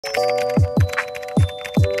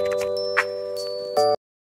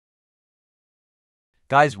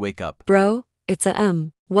Guys, wake up. Bro, it's a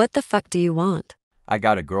M. What the fuck do you want? I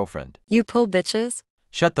got a girlfriend. You pull bitches?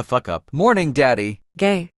 Shut the fuck up. Morning, Daddy.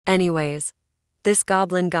 Gay. Anyways, this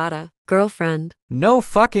goblin got a girlfriend. No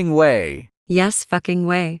fucking way. Yes fucking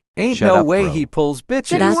way. Ain't Shut no up, way bro. he pulls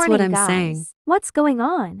bitches. That's Good what morning, I'm guys. saying. What's going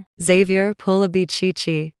on? Xavier, pull a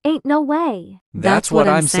bichichi. Ain't no way. That's what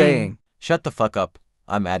I'm saying. Shut the fuck up.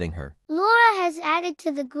 I'm adding her. Laura has added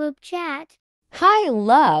to the group chat. Hi,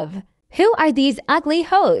 love. Who are these ugly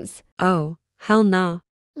hoes? Oh, hell nah.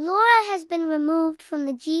 Laura has been removed from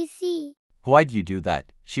the GC. Why'd you do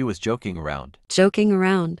that? She was joking around. Joking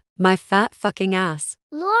around. My fat fucking ass.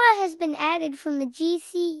 Laura has been added from the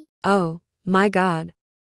GC. Oh, my god.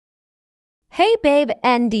 Hey, babe,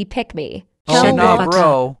 Andy, pick me. Oh, Shut the nah, fuck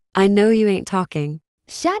bro. I know you ain't talking.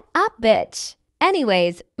 Shut up, bitch.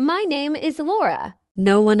 Anyways, my name is Laura.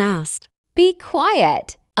 No one asked. Be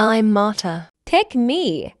quiet. I'm Marta. Pick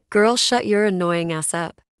me. Girl, shut your annoying ass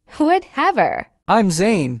up. Whatever. I'm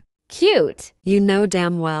Zane. Cute. You know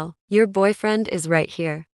damn well, your boyfriend is right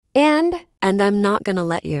here. And And I'm not gonna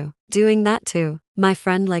let you doing that to my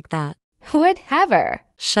friend like that. whatever.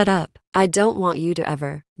 Shut up. I don't want you to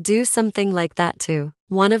ever do something like that to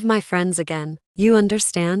one of my friends again. You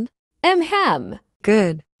understand? Ahem.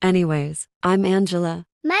 Good. Anyways, I'm Angela.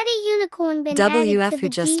 Maddie Unicorn been WF added to who the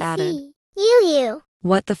just GC. added. You.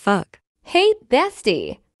 What the fuck? Hey,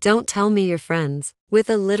 bestie. Don't tell me you're friends with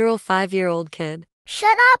a literal 5-year-old kid.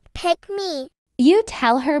 Shut up, pick me. You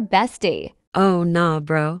tell her bestie. Oh nah,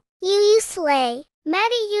 bro. You slay.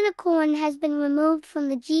 Maddie Unicorn has been removed from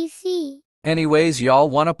the GC. Anyways, y'all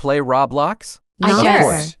wanna play Roblox? Not Sure. Of her.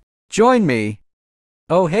 course. Join me.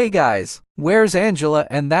 Oh, hey guys. Where's Angela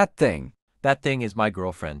and that thing? That thing is my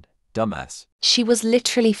girlfriend. Dumbass. She was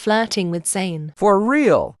literally flirting with Zane. For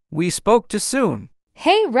real. We spoke too soon.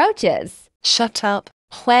 Hey, roaches. Shut up.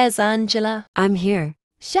 Where's Angela? I'm here.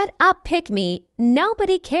 Shut up, pick me.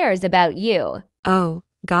 Nobody cares about you. Oh,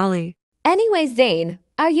 golly. Anyway, Zane,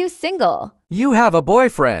 are you single? You have a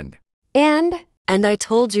boyfriend. And And I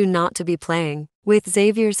told you not to be playing with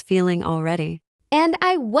Xavier's feeling already.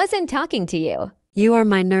 I wasn't talking to you. You are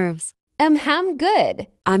my nerves. Good.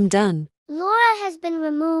 I'm done. Laura has been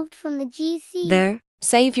removed from the GC. There.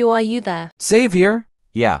 Xavier, are you there? Xavier?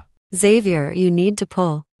 Yeah, Xavier, you need to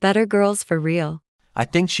pull better girls for real. I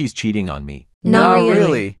think she's cheating on me. Not No,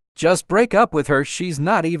 really. Just break up with her. She's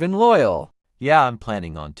not even loyal. Yeah, I'm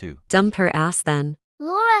planning on to. Dump her ass then.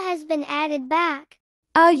 Laura has been added back.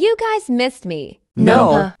 You guys missed me.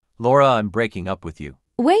 No. Laura, I'm breaking up with you.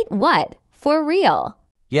 Wait, what? For real?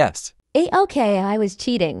 Yes. Okay, I was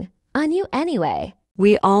cheating. On you anyway.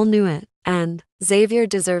 We all knew it. And Xavier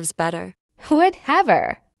deserves better.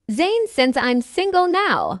 Whatever. Zane, since I'm single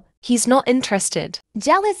now. He's not interested.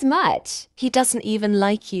 Jealous much. He doesn't even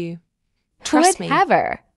like you. Trust me.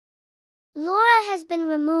 Whatever. Laura has been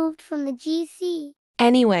removed from the GC.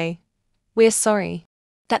 Anyway, we're sorry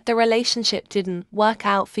that the relationship didn't work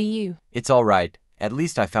out for you. It's all right. At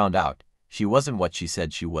least I found out. She wasn't what she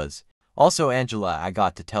said she was. Also, Angela, I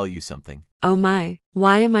got to tell you something. Oh my,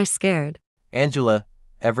 why am I scared? Angela,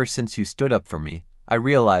 ever since you stood up for me, I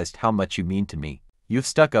realized how much you mean to me. You've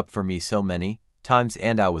stuck up for me so many times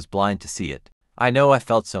and I was blind to see it. I know I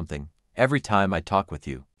felt something every time I talk with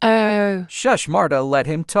you, Oh, Shush, Marta, let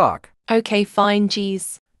him talk. okay, fine,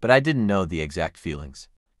 geez. but I didn't know the exact feelings.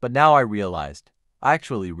 But now I realized I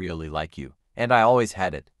actually really like you, and I always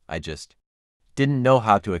had it. I just didn't know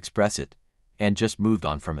how to express it and just moved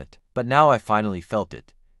on from it. But now I finally felt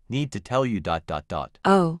it. Need to tell you ...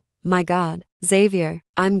 Oh, my god. Xavier,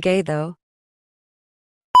 I'm gay though.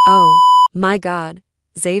 Oh, my god.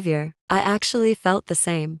 Xavier, I actually felt the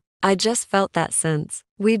same. I just felt that since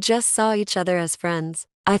we just saw each other as friends.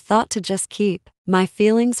 I thought to just keep my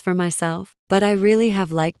feelings for myself, but I really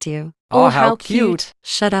have liked you. Oh, how cute.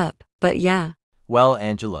 Shut up. But yeah, Well,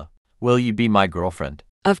 Angela, will you be my girlfriend?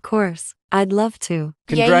 of course, I'd love to.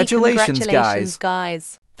 Yay, Congratulations, congratulations,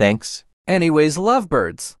 guys. guys. Thanks. Anyways,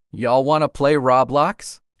 lovebirds, y'all wanna play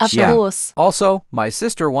Roblox? Of Yeah. course. Also, my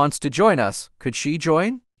sister wants to join us. Could she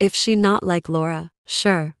join? If she not like Laura,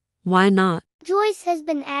 sure, why not? Joyce has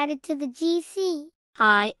been added to the GC.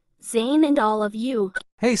 Hi, Zane and all of you.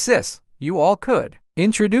 Hey sis, you all could.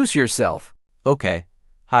 Introduce yourself. Okay.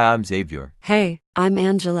 Hi, I'm Xavier. Hey, I'm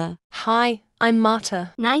Angela. Hi, I'm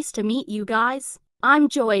Marta. Nice to meet you guys. I'm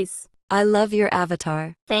Joyce. I love your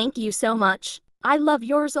avatar. Thank you so much. I love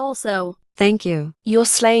yours also. Thank you. You're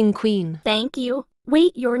slaying queen. Thank you.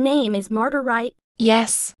 Wait, your name is Marta, right?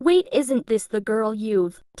 Yes. Wait, isn't this the girl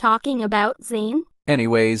you've talking about, Zane?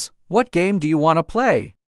 Anyways, what game do you wanna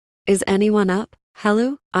play? Is anyone up?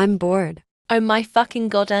 Hello? I'm bored. Oh my fucking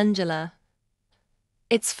god, Angela.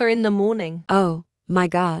 It's 4 in the morning. Oh, my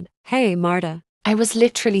God. Hey, Marta. I was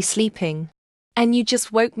literally sleeping. And you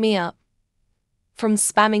just woke me up. From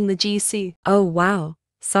spamming the GC. Oh, wow.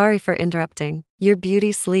 Sorry for interrupting. Your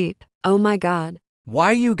beauty sleep. Oh my God. Why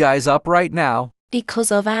are you guys up right now?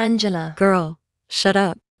 Because of Angela. Girl, shut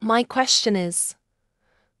up. My question is,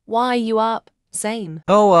 why are you up, Zane?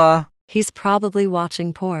 Oh, He's probably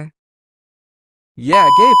watching porn. yeah,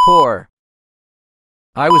 gay poor.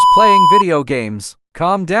 I was playing video games.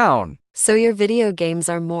 Calm down. So your video games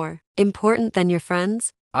are more important than your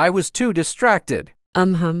friends? I was too distracted.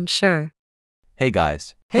 Sure. Hey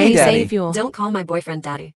guys. Hey, Daddy. Savior. Don't call my boyfriend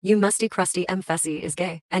daddy. You musty crusty Fessy is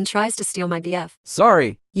gay and tries to steal my BF.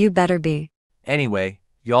 Sorry. You better be. Anyway,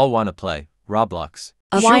 y'all wanna play Roblox?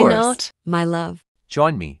 Of Why course, not? my love.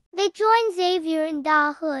 Join me. They joined Xavier and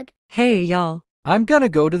Da Hood. Hey, y'all. I'm gonna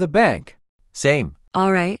go to the bank. Same.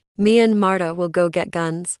 Alright, me and Marta will go get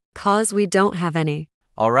guns, cause we don't have any.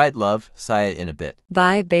 Alright, love, say it in a bit.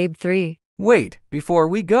 Bye, babe 3. Wait, before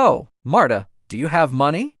we go. Marta, do you have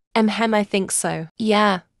money? I think so.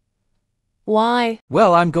 Yeah. Why?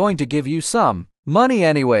 Well, I'm going to give you some money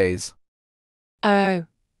anyways. Oh.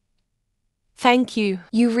 Thank you.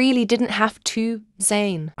 You really didn't have to,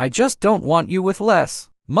 Zane. I just don't want you with less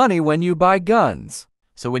money when you buy guns.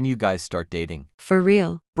 So when you guys start dating, For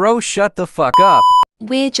real. Bro, shut the fuck up.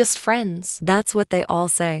 We're just friends. That's what they all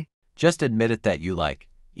say. just admit it that you like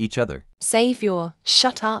each other. Savior,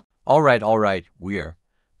 shut up. Alright, we're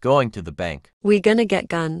going to the bank. We gonna get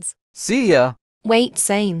guns. See ya. Wait,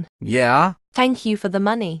 Zane. Yeah, Thank you for the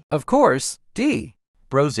money. of course, D.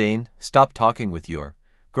 Bro Zane, stop talking with your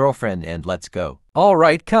girlfriend and let's go. All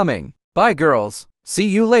right, coming. Bye, girls. See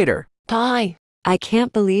you later. Bye. I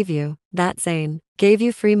can't believe you. That Zane gave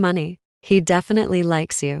you free money. He definitely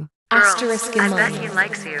likes you. Asterisk in I bet mind. he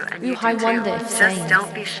likes you, and Ooh, you I do wonder too. if Just Zane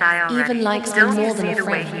don't be shy already. even likes me don't more you than see a the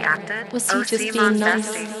way friend. he acted? Was he oh, just Simon's being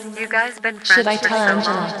nice? bestie. You guys been friends Should I for tell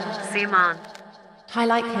so Angela? long. Simon. I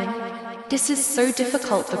like him. This is so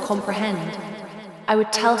difficult to comprehend. I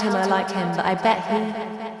would tell him I like him, but I bet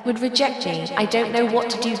he would reject me. I don't know what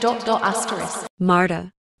to do. Asterisk.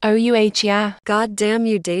 Marta. OUH, yeah. God damn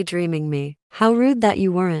you daydreaming me. How rude that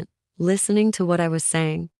you weren't listening to what I was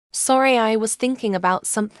saying. Sorry, I was thinking about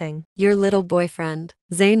something. Your little boyfriend.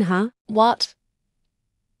 Zane, huh? What?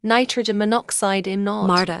 Nitrogen monoxide in not.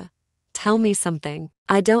 Marta. Tell me something.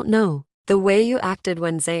 I don't know. The way you acted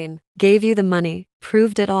when Zane gave you the money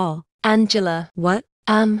proved it all. Angela. What?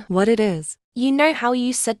 What it is. You know how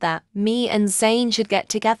you said that me and Zane should get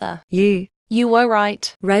together. Ye. You were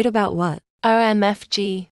right. Right about what?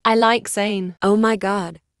 OMFG. I like Zane. Oh my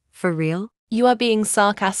god. For real? You are being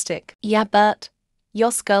sarcastic. Yeah, but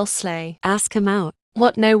Yos girl slay. Ask him out.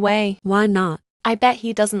 What? No way. Why not? I bet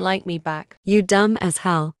he doesn't like me back. You dumb as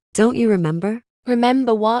hell. Don't you remember?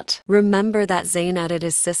 Remember what? Remember that Zane added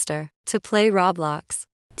his sister to play Roblox.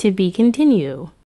 To be continued.